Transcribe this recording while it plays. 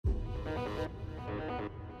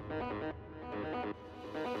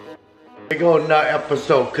Here go another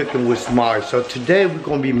episode Cooking with Smiley. So today we're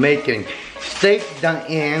gonna be making Steak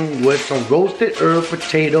Diane with some roasted herb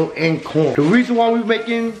potato and corn. The reason why we're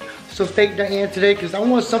making some Steak Diane today, because I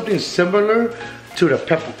want something similar to the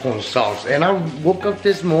peppercorn sauce. And I woke up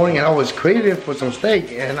this morning and I was craving for some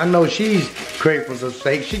steak, and I know she's craving for some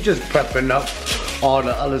steak. She's just prepping up all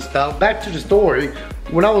the other stuff. Back to the story.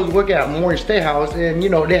 When I was working at Morning Steakhouse, and you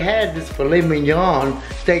know, they had this filet mignon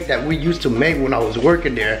steak that we used to make when I was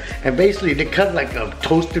working there. And basically they cut like a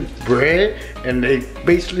toasted bread, and they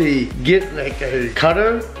basically get like a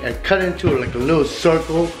cutter and cut into like a little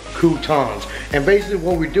circle croutons. And basically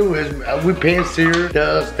what we do is we pan sear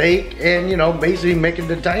the steak and, you know, basically making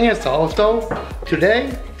the Diane sauce. So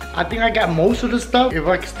today I think I got most of the stuff, if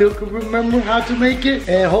I still can remember how to make it.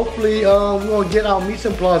 And hopefully we're gonna get our mise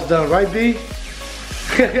en place done, right B?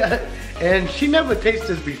 And she never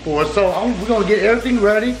tasted this before, so we're gonna get everything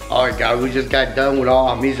ready. All right guys, we just got done with all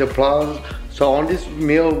our mise en place. So on this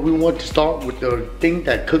meal, we want to start with the thing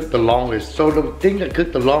that cooked the longest. So the thing that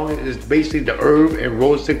cooked the longest is basically the herb and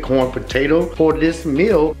roasted corn potato. For this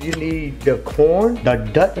meal, you need the corn, the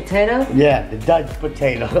Dutch potato? Yeah, the Dutch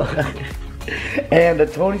potato. And the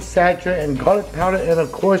Tony Chachere and garlic powder, and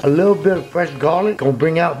of course a little bit of fresh garlic. Gonna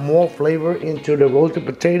bring out more flavor into the roasted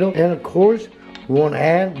potato. And of course, we want to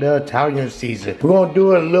add the Italian season. We're gonna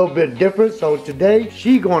do it a little bit different. So today,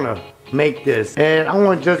 she gonna make this, and I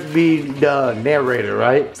want to just be the narrator,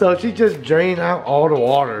 right? So she just drained out all the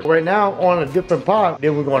water. Right now on a different pot,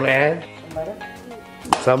 then we're gonna add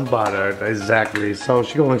some butter, exactly. So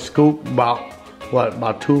she's gonna scoop about what,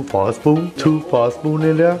 about 2 spoons? 2 spoons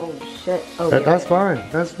in there. Oh shit. Oh, That's fine.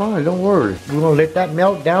 That's fine. Don't worry. We're gonna let that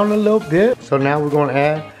melt down a little bit. So now we're gonna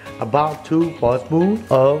add about 2 spoons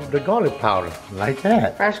of the garlic powder, like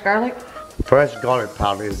that. Fresh garlic? Fresh garlic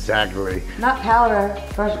powder, exactly. Not powder,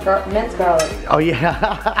 fresh minced garlic. Oh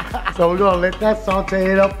yeah. So we're gonna let that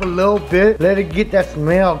saute it up a little bit. Let it get that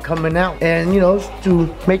smell coming out. And you know,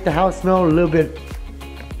 to make the house smell a little bit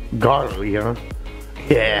garlicky, huh?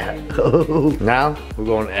 Yeah. Now we're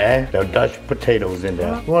gonna add the Dutch potatoes in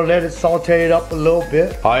there. We're gonna let it saute it up a little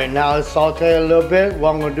bit. All right, now it's sauteed a little bit.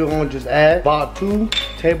 What I'm gonna do, I'm gonna just add about 2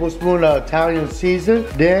 tablespoons of Italian season.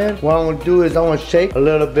 Then what I'm gonna do is I'm gonna shake a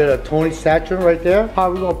little bit of Tony Chachere right there.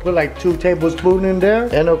 Probably gonna put like 2 tablespoons in there.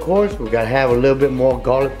 And of course, we gotta have a little bit more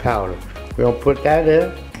garlic powder. We're gonna put that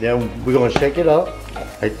in. Then we're gonna shake it up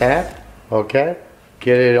like that. Okay.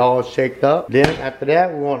 Get it all shaked up. Then after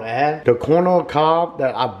that, we're gonna add the corn on cob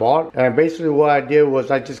that I bought. And basically what I did was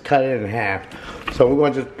I just cut it in half. So we're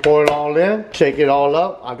gonna just pour it all in, shake it all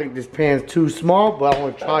up. I think this pan's too small, but I'm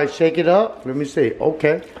gonna try to shake it up. Let me see.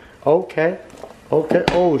 Okay, okay, okay.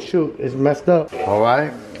 Oh shoot, it's messed up. All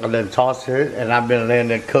right, and then toss it, and I've been letting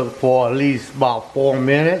it cook for at least about 4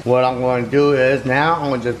 minutes. What I'm gonna do is now I'm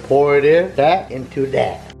gonna just pour it in, that into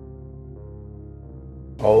that.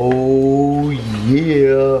 Oh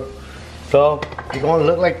yeah. So it's gonna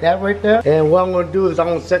look like that right there. And what I'm gonna do is I'm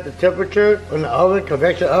gonna set the temperature in the oven,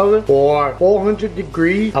 convection oven, for 400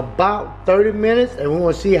 degrees, about 30 minutes. And we're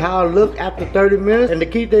gonna see how it looks after 30 minutes. And the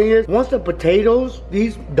key thing is, once the potatoes,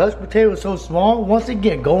 these Dutch potatoes are so small, once they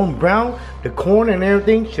get golden brown, the corn and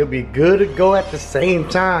everything should be good to go at the same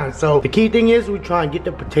time. So the key thing is we try and get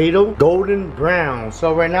the potato golden brown.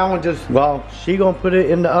 So right now I'm just, well, she gonna put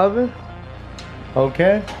it in the oven.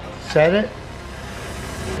 Okay, set it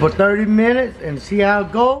for 30 minutes and see how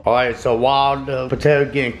it goes. All right, so while the potato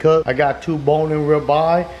getting cooked, I got 2 bone-in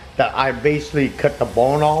ribeye that I basically cut the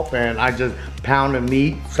bone off, and I just pound the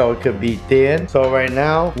meat so it could be thin. So right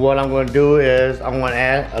now, what I'm gonna do is I'm gonna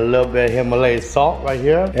add a little bit of Himalayan salt right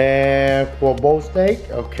here. And for both steak,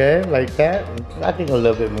 okay, like that. I think a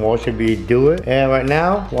little bit more should be do it. And right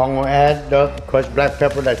now, well, I'm gonna add the crushed black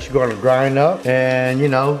pepper that you're gonna grind up. And you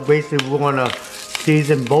know, basically we're gonna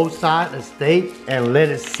season both sides of steak and let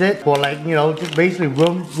it sit for like, you know, just basically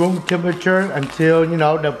room temperature until, you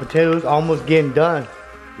know, the potatoes almost getting done.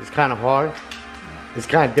 It's kind of hard. It's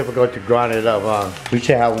kind of difficult to grind it up. We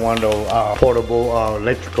should have one of those portable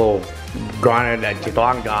electrical grinder that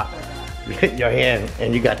Dijon got. You hit your hand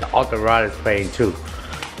and you got the arthritis pain too,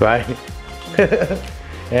 right?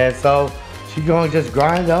 And so she's gonna just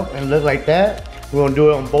grind up and look like that. We're gonna do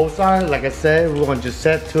it on both sides. Like I said, we're gonna just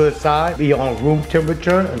set to the side, be on room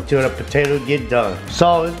temperature until the potato get done.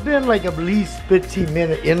 So it's been like at least 15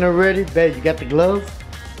 minutes in already. Babe, you got the gloves?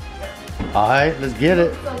 All right, let's get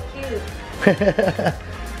it. So cute.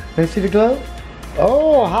 Let me see the glove.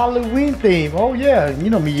 Oh, Halloween theme. Oh yeah, you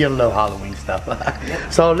know me, you love Halloween stuff.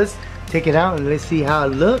 So let's take it out and let's see how it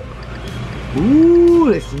look. Ooh,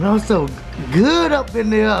 it smells so good up in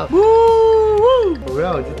there. Woo! For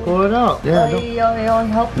real, just pull it out. Yeah. He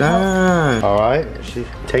only helped. Nah. Alright, she's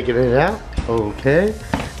taking it out. Okay.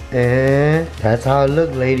 And that's how it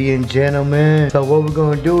looks, ladies and gentlemen. So what we're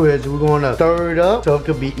gonna do is we're gonna stir it up so it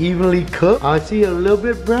could be evenly cooked. I see a little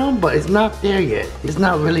bit brown, but it's not there yet. It's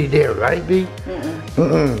not really there, right, B?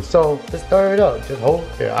 So let's stir it up. Just hold.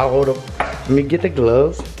 Here, I'll hold up. Let me get the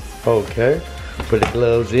gloves. Okay. Put the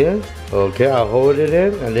gloves in. Okay, I'll hold it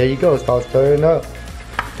in, and there you go. Start stirring up.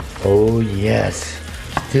 Oh yes.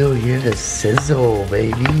 Still hear the sizzle,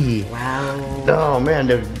 baby. Wow. Oh man,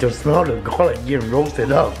 the smell of the garlic getting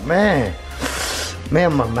roasted up, man.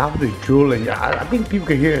 Man, my mouth is drooling. I think people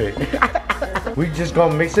can hear it. We just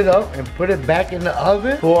gonna mix it up and put it back in the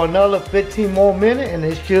oven for another 15 more minutes, and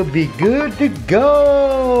it should be good to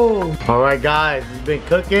go. All right, guys, it's been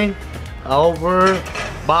cooking over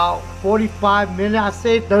about 45 minutes. I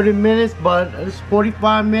say 30 minutes, but it's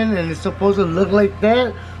 45 minutes, and it's supposed to look like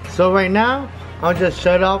that. So right now, I'll just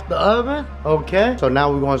shut off the oven, okay? So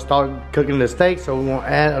now we're gonna start cooking the steak, so we're gonna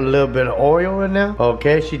add a little bit of oil in there.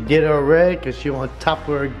 Okay, she did it already because she on top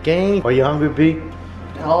of her game. Are you hungry, B?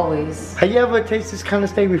 Always. Have you ever tasted this kind of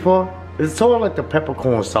steak before? It's sort of like the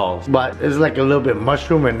peppercorn sauce, but it's like a little bit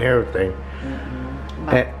mushroom and everything.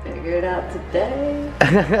 About to figure it out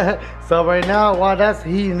today. So right now, while that's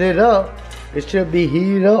heating it up, it should be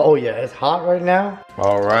heated up. Oh yeah, it's hot right now.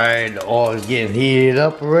 All right, the oil is getting heated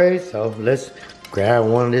up already. So let's grab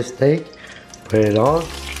one of this steak, put it on,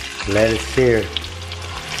 let it sear.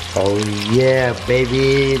 Oh yeah,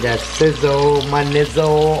 baby, that sizzle, my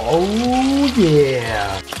nizzle. Oh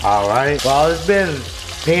yeah. All right, well it's been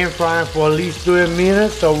pan frying for at least 3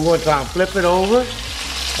 minutes, so we're gonna try and flip it over.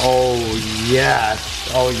 Oh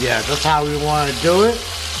yes, oh yes, that's how we want to do it.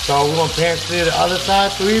 So we're gonna pan to the other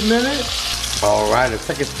side 3 minutes. All right, the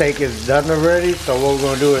second steak is done already. So what we're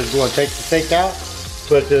gonna do is we're gonna take the steak out,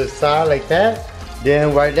 put it to the side like that.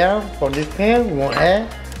 Then right down from this pan, we're gonna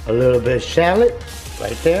add a little bit of shallot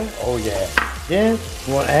right there. Oh yeah. Then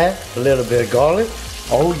we're gonna add a little bit of garlic.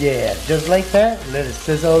 Oh yeah, just like that. Let it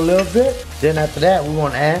sizzle a little bit. Then after that, we're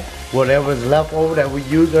gonna add whatever's left over that we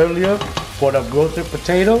used earlier for the roasted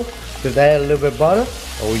potato. Just add a little bit of butter.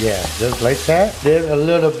 Oh yeah, just like that. Then a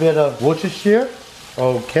little bit of Worcestershire.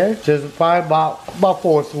 Okay, just probably about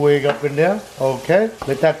 4 swig up in there. Okay,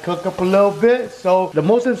 let that cook up a little bit. So the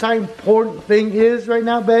most important thing is right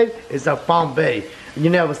now, babe, is a flambe. You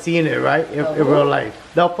never seen it, right? In real life.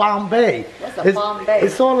 The flambe. What's a flambe?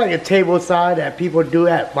 It's sort of like a table side that people do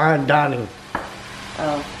at fine dining.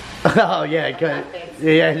 Oh. Oh yeah, good.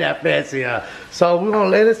 Yeah, that fancy. Yeah. So we're gonna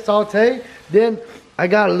let it saute. Then I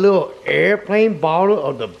got a little airplane bottle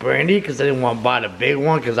of the brandy because I didn't want to buy the big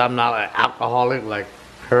one because I'm not an alcoholic like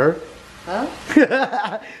her. Huh?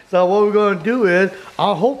 So what we're gonna do is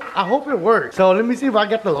I hope it works. So let me see if I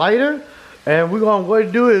get the lighter, and what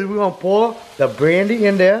to do is we're gonna pour the brandy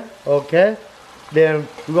in there. Okay. Then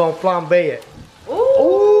we're gonna flambe it. Ooh.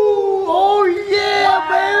 Ooh, oh yeah,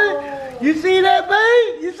 wow, baby. You see that,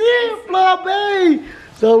 babe? You see it? Flambe.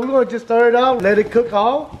 So we're gonna just stir it up, let it cook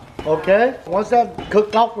off. Okay, once that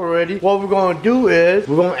cooked off already, what we're gonna do is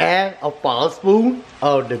we're gonna add a 5 spoon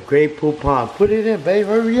of the Grey Poupon. Put it in, babe,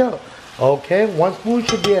 hurry up. Okay, 1 spoon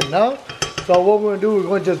should be enough. So what we're gonna do, we're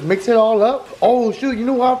gonna just mix it all up. Oh shoot, you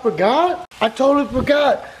know what I forgot? I totally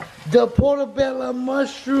forgot. The portobello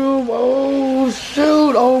mushroom. Oh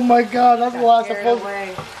shoot, oh my god, that's why I supposed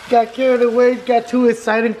got carried away, got too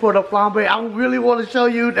exciting for the flambe. I really want to show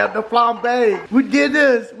you that the flambe. We did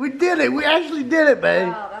this, we did it, we actually did it, babe.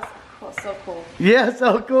 Wow, that's cool. So cool. Yeah,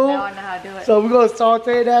 so cool. Now I know how to do it. So we're gonna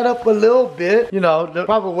saute that up a little bit. You know, the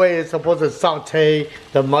proper way is supposed to saute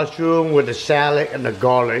the mushroom with the shallot and the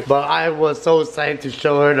garlic. But I was so excited to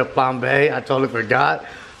show her the flambe, I totally forgot.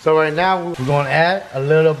 So right now we're gonna add a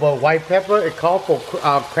little bit of white pepper. It called for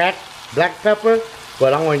cracked black pepper,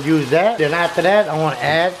 but I'm gonna use that. Then after that, I wanna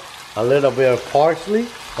add a little bit of parsley.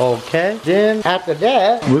 Okay. Then after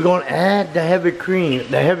that, we're gonna add the heavy cream.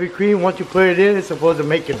 The heavy cream, once you put it in, it's supposed to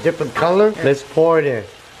make a different color. Let's pour it in.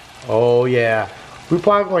 Oh yeah. We're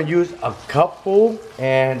probably gonna use a cupful,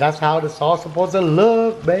 and that's how the sauce is supposed to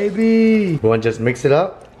look, baby. You wanna just mix it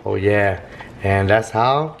up? Oh yeah. And that's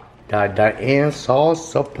how Diane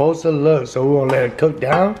sauce supposed to look. So we're gonna let it cook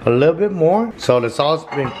down a little bit more. So the sauce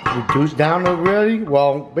been reduced down already.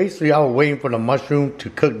 Well, basically I was waiting for the mushroom to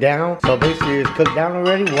cook down. So basically it's cooked down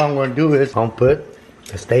already. What I'm gonna do is I'm gonna put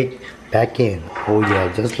the steak back in. Oh yeah,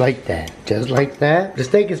 just like that, just like that. The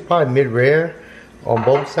steak is probably mid-rare on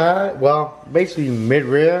both sides. Well, basically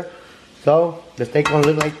mid-rare. So the steak gonna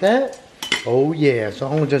look like that. Oh yeah, so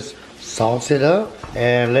I'm gonna just sauce it up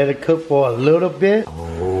and let it cook for a little bit.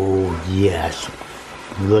 Oh yes.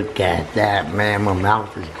 Look at that, man. My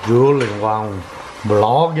mouth is drooling while I'm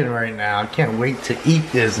vlogging right now. I can't wait to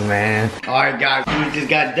eat this, man. Alright guys, we just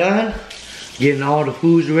got done getting all the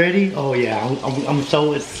foods ready. Oh yeah, I'm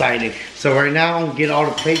so excited. So right now I'm gonna get all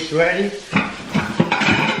the plates ready.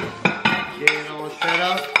 Getting all set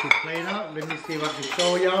up to plate up. Let me see if I can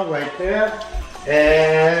show y'all right there.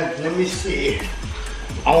 And let me see.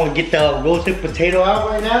 I want to get the roasted potato out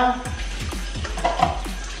right now.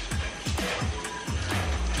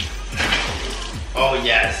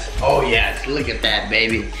 Oh yes, look at that,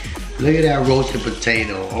 baby. Look at that roasted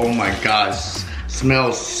potato. Oh my gosh,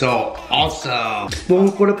 smells so awesome.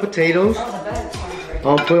 Spoon for the potatoes.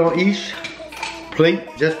 I'll put on each plate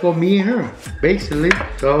just for me and her, basically.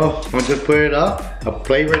 So I'll just put it up, a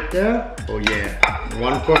plate right there. Oh yeah,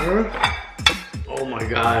 one for her. Oh my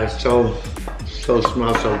gosh, so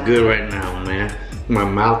smells so good right now, man. My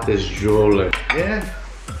mouth is drooling. Yeah,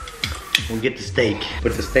 we'll get the steak.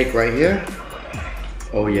 Put the steak right here.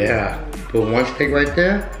 Oh yeah, put one steak right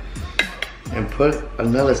there and put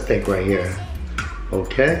another steak right here.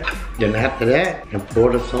 Okay, then after that, and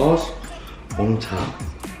pour the sauce on top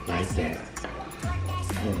like that.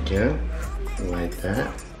 Okay, like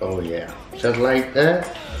that. Oh yeah, just like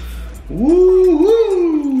that. Woo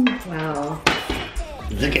woo! Wow.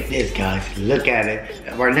 Look at this, guys. Look at it.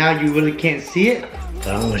 Right now, you really can't see it, but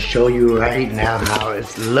I'm gonna show you right now how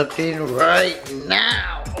it's looking right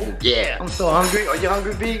now. Oh yeah. I'm so hungry. Are you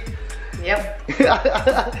hungry, B? Yep.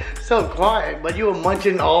 So quiet, but you were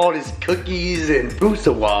munching all these cookies and fruits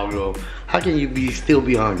a while ago. How can you still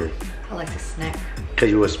be hungry? I like to snack. Cause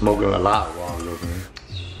you were smoking a lot a while ago,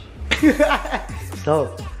 man.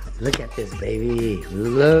 So, look at this, baby.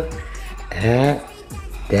 Look at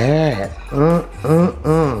that.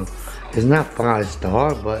 It's not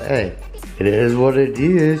 5-star, but hey, it is what it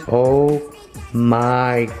is. Oh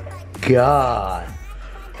my God.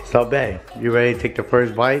 So, babe, you ready to take the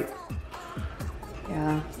first bite?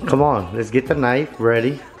 Yeah. Come on, let's get the knife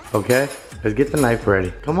ready, okay? Let's get the knife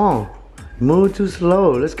ready. Come on, move too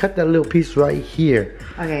slow. Let's cut that little piece right here.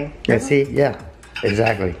 Okay. Yeah, see, yeah,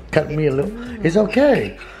 exactly. Cut me a little. It's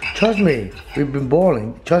okay. Trust me, we've been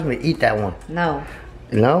boiling. Trust me, eat that one. No.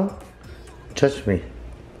 No? Trust me.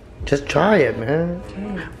 Just try it, man.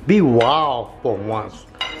 Okay. Be wild for once.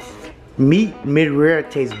 Meat mid-rare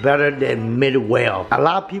tastes better than mid-well. A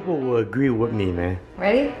lot of people will agree with me, man.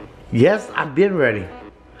 Ready? Yes, I've been ready.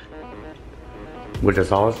 With the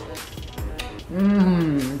sauce.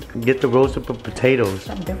 Get the roasted potatoes.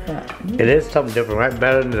 Something different. It is something different, right?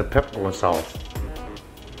 Better than the peppercorn sauce.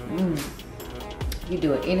 You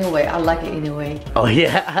do it anyway. I like it anyway. Oh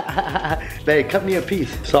yeah. Babe, cut me a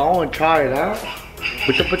piece. So I want to try it out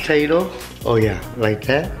with the potatoes. Oh yeah, like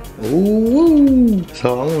that. Ooh.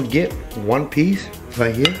 So I'm gonna get one piece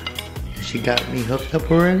right here. She got me hooked up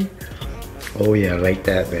already. Oh yeah, like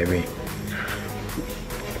that, baby.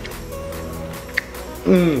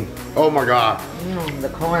 Oh my God. The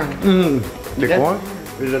corn. The corn?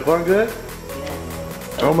 Is the corn good?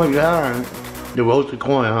 Yes. Oh my God. The roasted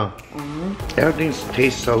corn, huh? Everything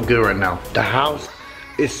tastes so good right now. The house,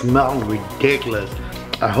 it smells ridiculous.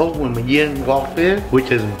 I hope when Yin walks in,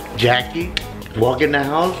 which is Jackie, walk in the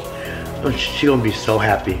house, she gonna be so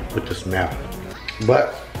happy with the smell.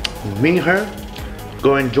 But me and her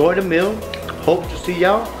gonna enjoy the meal. Hope to see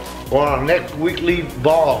y'all on our next weekly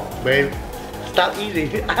vlog, babe. Stop eating.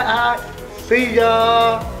 See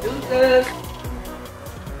y'all. Deuces.